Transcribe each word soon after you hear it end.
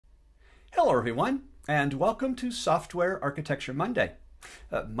Hello everyone, and welcome to Software Architecture Monday.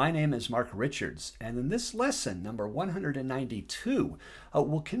 My name is Mark Richards, and in this lesson, number 192,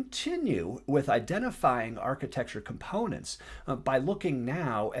 we'll continue with identifying architecture components by looking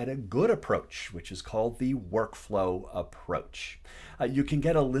now at a good approach, which is called the workflow approach. You can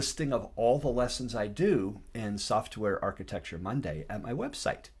get a listing of all the lessons I do in Software Architecture Monday at my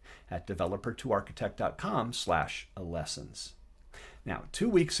website at developer2architect.com/lessons. Now, 2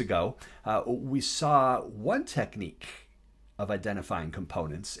 weeks ago, we saw one technique of identifying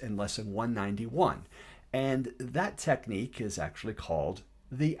components in Lesson 191, and that technique is actually called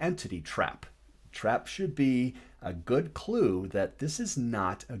the entity trap. Trap should be a good clue that this is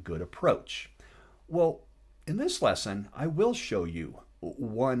not a good approach. Well, in this lesson, I will show you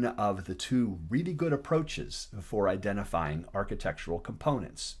one of the two really good approaches for identifying architectural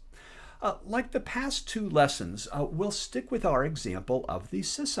components. Like the past two lessons, we'll stick with our example of the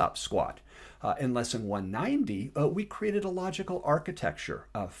SysOps squad. In Lesson 190, we created a logical architecture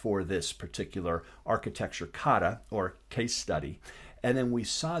for this particular architecture kata, or case study. And then we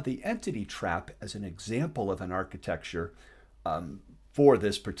saw the entity trap as an example of an architecture for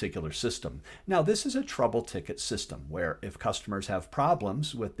this particular system. Now, this is a trouble ticket system where if customers have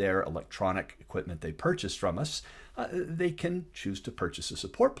problems with their electronic equipment they purchased from us, they can choose to purchase a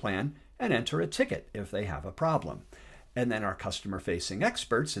support plan and enter a ticket if they have a problem. And then our customer-facing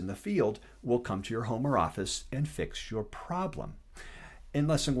experts in the field will come to your home or office and fix your problem. In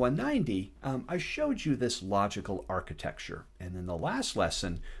Lesson 190, I showed you this logical architecture. And in the last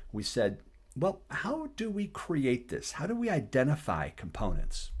lesson, we said, well, how do we create this? How do we identify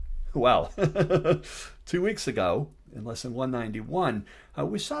components? Well, 2 weeks ago, in Lesson 191,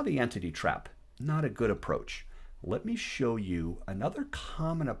 we saw the entity trap. Not a good approach. Let me show you another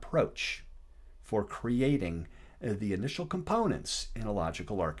common approach for creating the initial components in a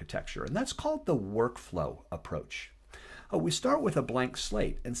logical architecture, and that's called the workflow approach. We start with a blank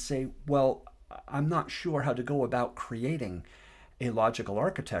slate and say, well, I'm not sure how to go about creating a logical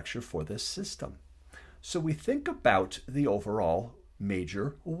architecture for this system. So we think about the overall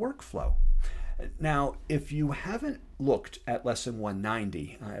major workflow. Now, if you haven't looked at Lesson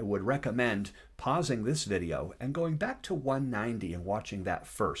 190, I would recommend pausing this video and going back to 190 and watching that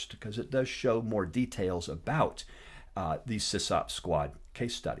first, because it does show more details about the SysOps squad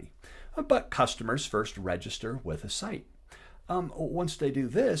case study. But customers first register with a site. Once they do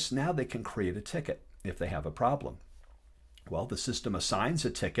this, now they can create a ticket if they have a problem. Well, the system assigns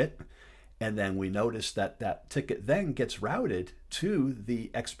a ticket, and then we notice that that ticket then gets routed to the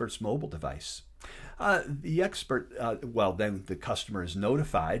expert's mobile device. Then the customer is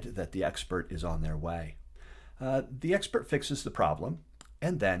notified that the expert is on their way. The expert fixes the problem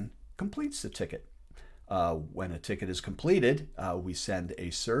and then completes the ticket. When a ticket is completed, we send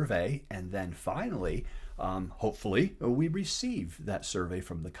a survey, and then finally, hopefully, we receive that survey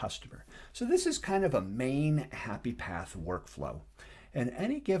from the customer. So this is kind of a main happy path workflow. And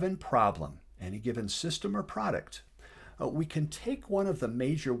any given problem, any given system or product, we can take one of the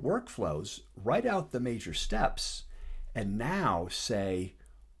major workflows, write out the major steps, and now say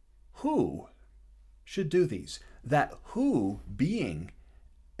who should do these. That who being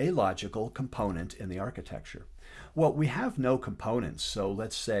a logical component in the architecture. Well, we have no components, so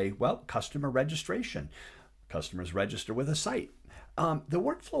let's say, well, customer registration. Customers register with a site. The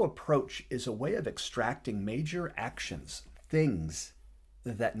workflow approach is a way of extracting major actions, things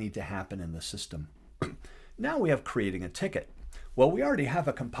that need to happen in the system. Now we have creating a ticket. Well, we already have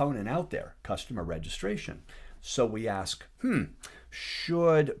a component out there, customer registration. So we ask,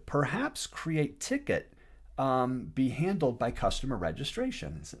 should perhaps create ticket be handled by customer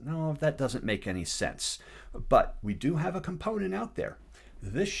registration? No, that doesn't make any sense. But we do have a component out there.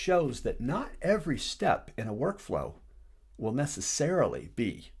 This shows that not every step in a workflow will necessarily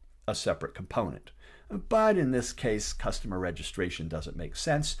be a separate component. But in this case, customer registration doesn't make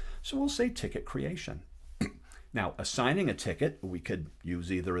sense, so we'll say ticket creation. Now, assigning a ticket, we could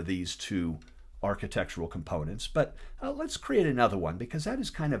use either of these two architectural components, but let's create another one because that is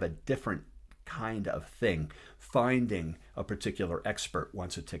kind of a different kind of thing, finding a particular expert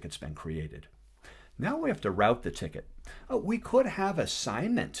once a ticket's been created. Now we have to route the ticket. We could have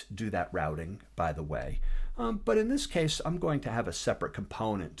assignment do that routing, by the way, but in this case, I'm going to have a separate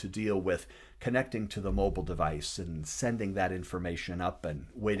component to deal with connecting to the mobile device and sending that information up and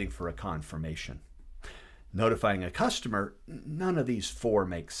waiting for a confirmation. Notifying a customer, none of these four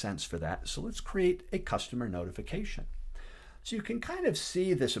make sense for that, so let's create a customer notification. So you can kind of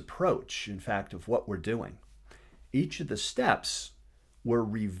see this approach, in fact, of what we're doing. Each of the steps, we're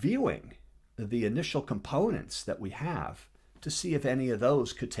reviewing the initial components that we have to see if any of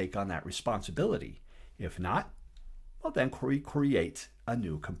those could take on that responsibility. If not, well, then create a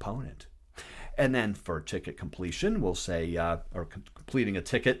new component. And then for ticket completion, we'll say, or completing a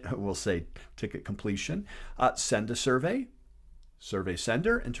ticket, we'll say ticket completion. Send a survey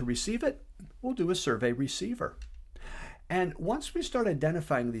sender, and to receive it, we'll do a survey receiver. And once we start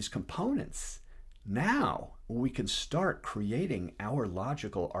identifying these components, now we can start creating our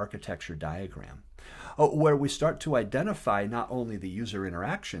logical architecture diagram, where we start to identify not only the user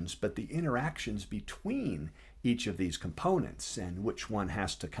interactions, but the interactions between each of these components and which one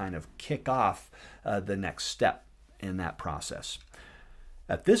has to kind of kick off the next step in that process.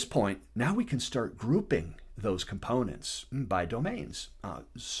 At this point, now we can start grouping those components by domains.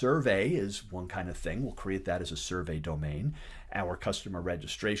 Survey is one kind of thing. We'll create that as a survey domain. Our customer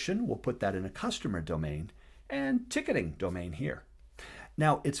registration, we'll put that in a customer domain, and ticketing domain here.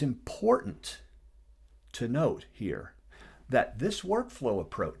 Now, it's important to note here that this workflow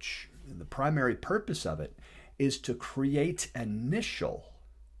approach, the primary purpose of it, is to create initial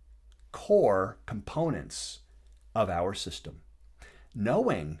core components of our system,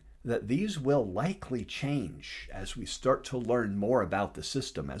 knowing that these will likely change as we start to learn more about the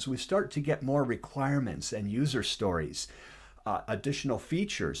system, as we start to get more requirements and user stories, additional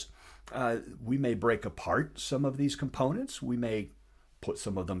features. We may break apart some of these components. We may put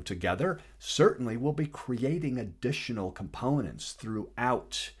some of them together. Certainly, we'll be creating additional components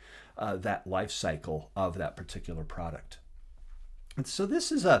throughout that life cycle of that particular product. And so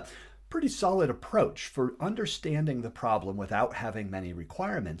this is a pretty solid approach for understanding the problem without having many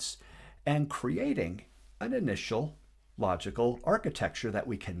requirements and creating an initial logical architecture that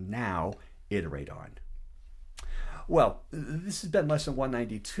we can now iterate on. Well, this has been Lesson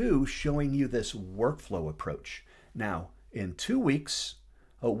 192 showing you this workflow approach. Now, in 2 weeks,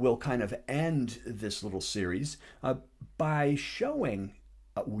 we'll kind of end this little series by showing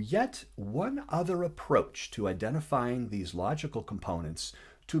yet one other approach to identifying these logical components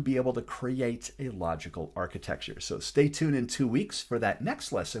to be able to create a logical architecture. So stay tuned in 2 weeks for that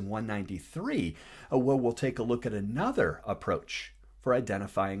next lesson, 193, where we'll take a look at another approach for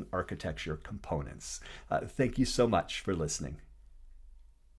identifying architecture components. Thank you so much for listening.